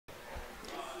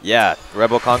Yeah,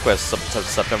 Rebel Conquest,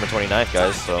 September 29th,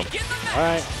 guys. So. All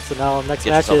right. So now next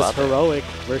match is Heroec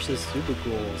versus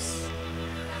SuperGhouls.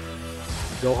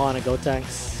 Gohan and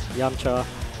Gotenks, Yamcha,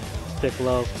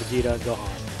 Piccolo, Vegeta, and Gohan.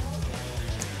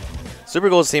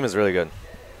 SuperGhouls team is really good.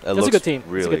 It's a good team.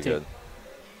 Really good.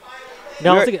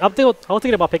 No, I was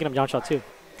thinking about picking up Yamcha too.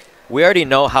 We already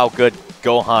know how good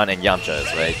Gohan and Yamcha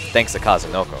is, right? Thanks to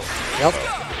Kazunoko. Yep.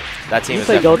 That team you is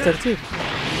play Goten too. You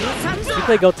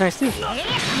play Gotenks too.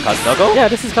 Kazunoko? Yeah,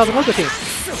 this is Kazunoko team.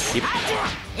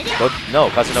 No,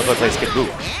 Kazunoko plays Kid Buu.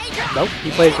 Nope,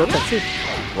 he plays Gotenks too.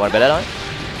 You want to bet that on?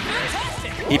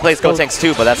 He plays Gotenks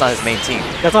too, but that's not his main team.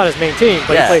 That's not his main team,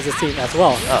 but he plays his team as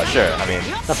well. Oh, sure. I mean,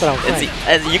 that's what I'm saying.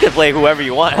 And you can play whoever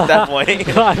you want at that point.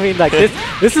 I mean, like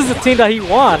this is the team that he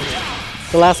won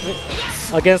the last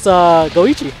against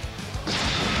Goichi.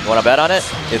 You want to bet on it?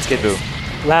 It's Kid Buu.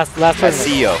 Last tournament.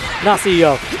 CEO. Not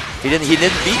CEO. He didn't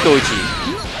beat Goichi.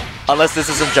 Unless this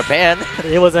is in Japan.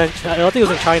 It was in. I don't think it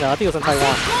was in China. I think it was in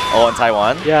Taiwan. Oh, in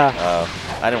Taiwan? Yeah.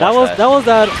 I didn't watch that. That was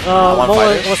that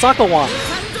Osaka won.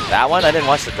 That one? I didn't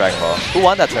watch the Dragon Ball. Who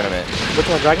won that tournament? Which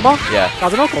one? Dragon Ball? Yeah.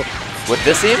 Kazunoko. With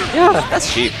this team? Yeah.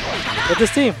 That's cheap. With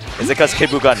this team. Is it because Kid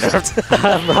Buu got nerfed?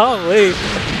 Probably.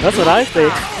 That's what I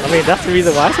think. I mean, that's the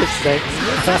reason why I switched today.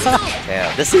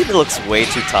 Damn, this team looks way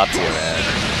too top tier, man.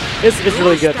 It's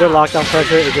really good. Their lockdown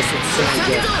pressure is just insanely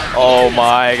good. Oh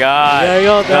my god. There you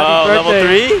go. No, level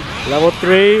 3? Level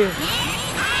 3. And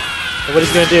what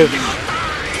he's going to do?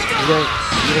 You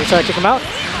gonna try to kick him out?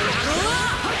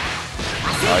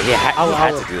 Oh, yeah, he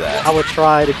had to do that. I would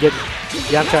try to get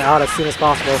Yamcha out as soon as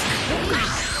possible.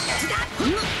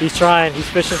 He's trying. He's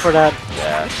fishing for that.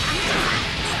 Yeah.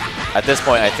 At this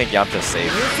point, I think Yamcha's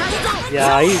safe.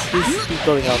 Yeah, he's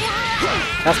building up.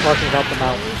 That's marking help him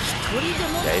out.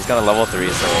 Yeah, he's got a level 3,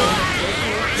 so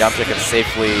Yamcha can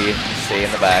safely stay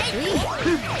in the back.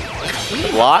 The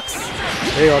blocks?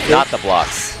 There you go. Not the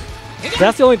blocks.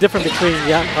 That's the only difference between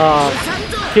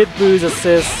Kid Buu's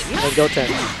assist and Goten.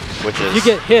 Which is? If you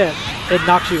get hit, it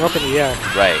knocks you up in the air.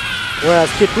 Right.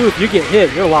 Whereas Kid Buu, if you get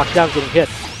hit, you're locked down getting hit.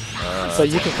 So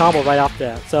you can combo right off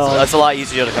that. So that's a lot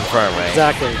easier to confirm, right?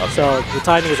 Exactly. Okay. So the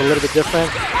timing is a little bit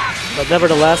different, but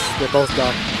nevertheless, they're both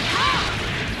dumb.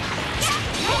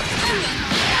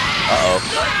 Uh-oh.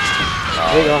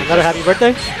 There you go. Another happy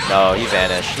birthday? No, he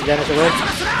vanished. He vanished away?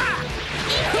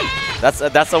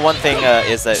 That's the one thing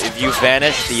is that if you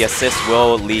vanish, the assist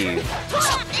will leave,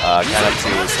 kind of to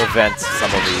prevent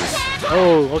some of these.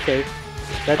 Oh, okay.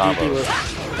 That combos. DP was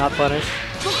not punished.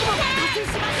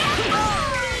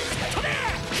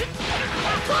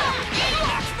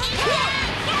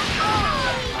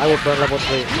 I would burn level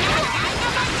 3.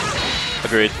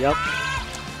 Agreed. Yep.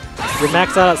 You're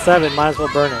maxed out at 7, might as well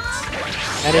burn it.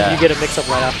 And then you get a mix-up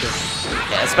right after.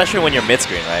 Yeah, especially when you're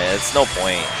mid-screen, right? It's no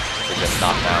point to just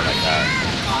knock down like that.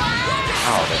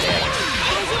 Oh,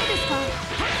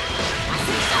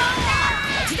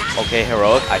 damn. Okay,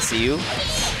 Heroec, I see you.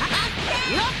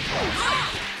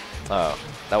 Oh,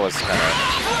 that was kind of...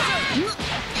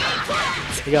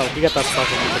 You got that stuff.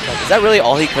 Is that really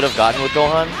all he could have gotten with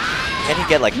Gohan? Can he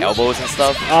get like elbows and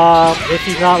stuff? If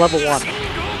he's not level 1.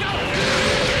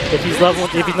 If he's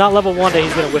not level 1, then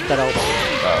he's gonna whip that elbow.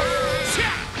 Oh.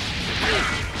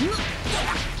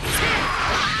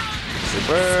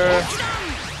 Super.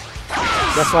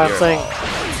 That's why I'm saying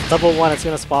level 1 as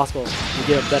soon as possible. You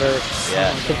get a better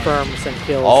confirms and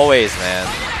kills. Always, man.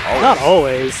 Always. Not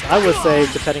always. I would say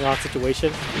depending on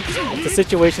situation. If the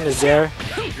situation is there,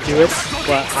 do it.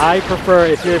 But I prefer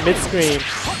if you're mid-screen,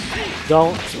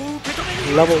 don't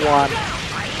level 1.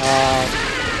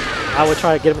 I would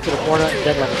try to get him into the corner and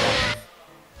then level 1.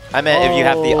 I meant if you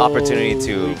have the opportunity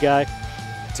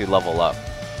to level up.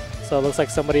 So it looks like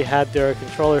somebody had their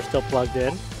controller still plugged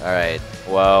in. Alright,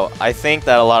 well, I think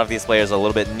that a lot of these players are a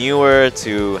little bit newer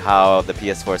to how the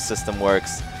PS4 system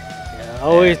works. Yeah,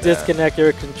 always disconnect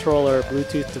your controller,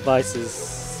 Bluetooth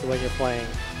devices when you're playing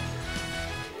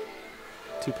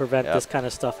to prevent this kind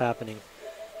of stuff happening.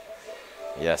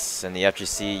 Yes, in the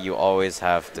FGC, you always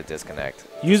have to disconnect.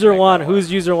 User 1,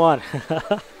 who's user 1?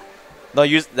 No,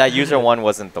 that user 1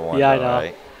 wasn't the one. Yeah, though, I know.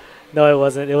 Right? No, it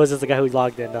wasn't. It was just the guy who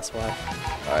logged in, that's why.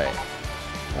 Alright.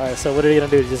 Alright, so what are you going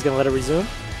to do? You're just going to let it resume?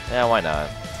 Yeah, why not?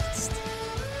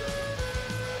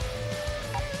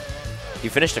 You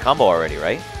finished the combo already,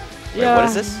 right? Yeah. Wait, what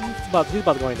is this? He's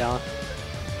about going down.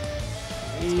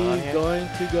 He's going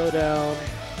to go down.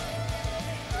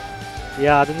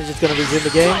 Yeah, then they're just going to resume the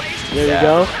game. There you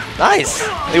go. Nice!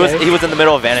 Okay. He was in the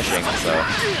middle of vanishing, so...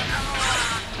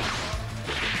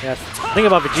 Yeah, the thing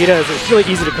about Vegeta is it's really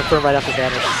easy to confirm right after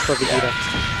vanish for Vegeta.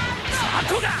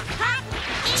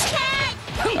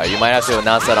 You might have to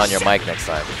announce that on your mic next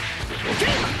time.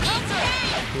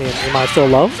 I mean, am I still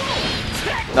low?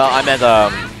 No, I meant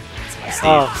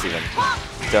Steven.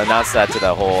 To announce that to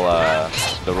the whole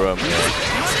the room here.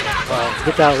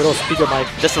 Get that little speaker mic.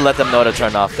 Just to let them know to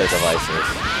turn off their devices.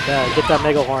 Yeah, get that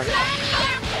mega horn.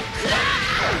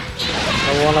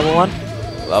 Level 1, level 1?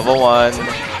 Level 1.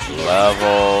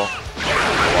 Level 1.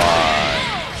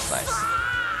 Nice.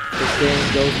 This game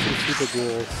goes to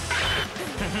SuperGhouls.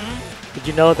 Did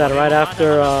you know that right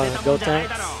after Gotenks,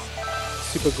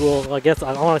 SuperGhoul, well, I guess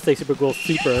I want to say SuperGhoul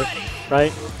Super,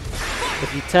 right?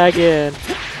 If you tag in,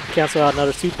 cancel out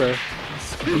another super,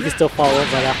 you can still follow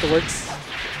it right afterwards.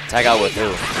 Tag out with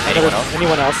who? Anyone else?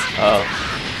 Anyone else. Oh.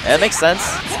 That makes sense.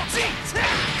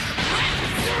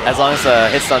 As long as the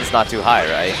hit stun's not too high,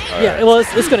 right? Or yeah, well,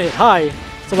 it's going to hit high.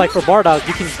 So like for Bardock,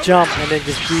 you can jump and then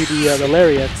just do the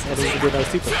lariats, and then you can do another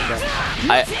super from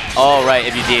there. Oh, right,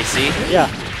 if you DHC? Yeah.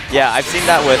 Yeah, I've seen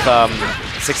that with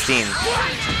 16.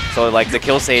 So like the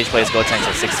kill stage plays Gotenks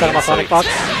at 16. Sonic Fox?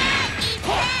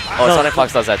 Oh, No, Sonic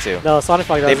Fox does that too. No, Sonic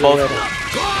Fox does They both. Wait.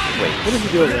 What does he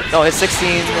do with it? No, his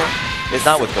 16 is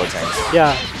not with Gotenks.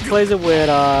 Yeah, he plays it with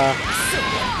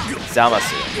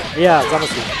Zamasu. Yeah,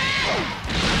 Zamasu.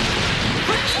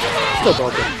 Still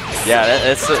broken. Yeah,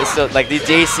 it's still, like the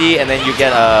JC, and then you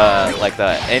get like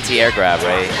the anti-air grab,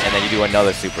 right? And then you do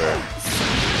another super.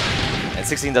 And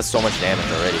 16 does so much damage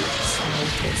already.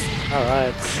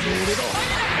 Alright.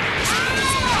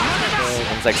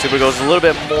 It's like Super goes a little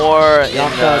bit more in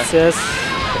assist.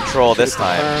 Control this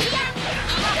time.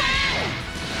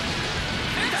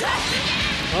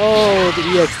 Oh, the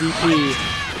EXDP.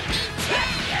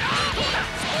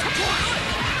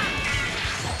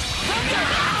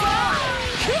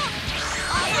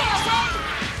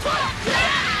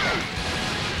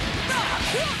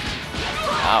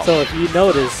 Wow. So if you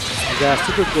notice that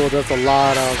SuperGhoul does a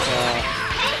lot of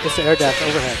just air dash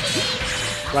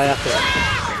overheads right after it.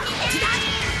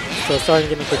 So it's starting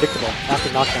getting predictable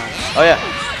after knockdown. Oh yeah,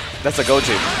 that's a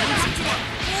go-to.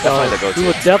 Definitely the go-to. You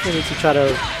would definitely need to try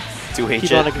to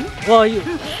keep on well, you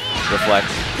reflect.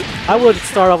 I would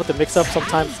start off with the mix-up,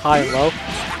 sometimes high and low,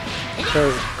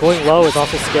 because going low is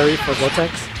also scary for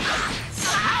Gotenks.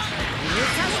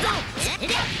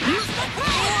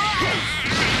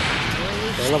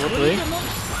 Okay, level 3.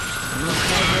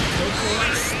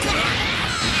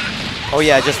 Oh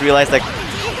yeah, I just realized that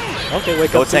okay,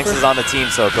 wake up Gotenks is on the team,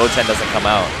 so Goten doesn't come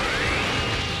out.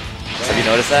 Have you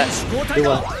noticed that? Do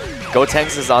what?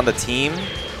 Gotenks is on the team,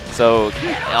 so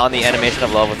on the animation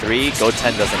of level 3,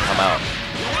 Goten doesn't come out.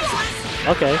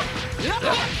 Okay.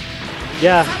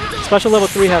 Yeah, special level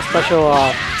 3 has special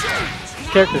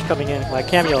characters coming in, like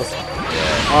cameos.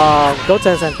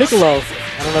 Gotenks and Piccolo,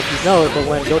 I don't know if you know it, but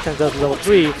when Gotenks does level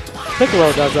 3,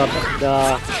 Piccolo does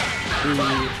the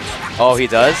oh, he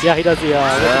does? yeah, he does the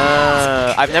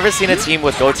I've never seen a team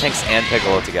with Gotenks and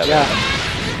Piccolo together. yeah.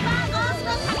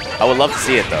 I would love to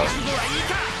see it though.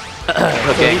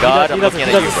 Okay, So God, I'm he does looking at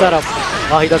a you, bro. setup.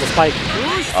 Oh, he does a spike.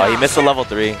 Oh, he missed the level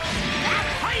 3.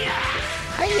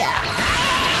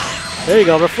 There you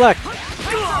go, reflect.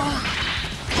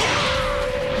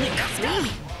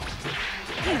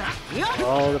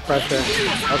 Oh, the pressure.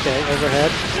 Okay,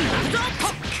 overhead.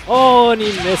 Oh, and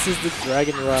he misses the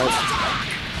Dragon Rush.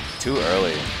 Too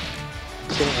early.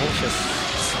 Getting anxious.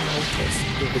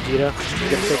 You think Vegeta is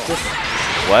gonna take this?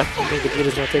 What? You think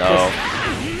Vegeta's gonna take No.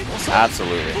 this?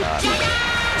 Absolutely not.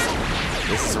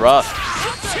 This is rough.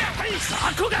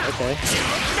 Okay.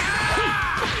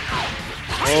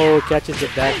 Oh, catches the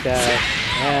back dash.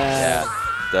 Yeah.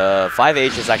 The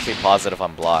 5H is actually positive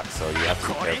on block, so you have to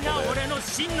be careful there.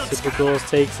 SuperGhouls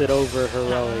takes it over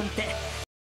Heroic.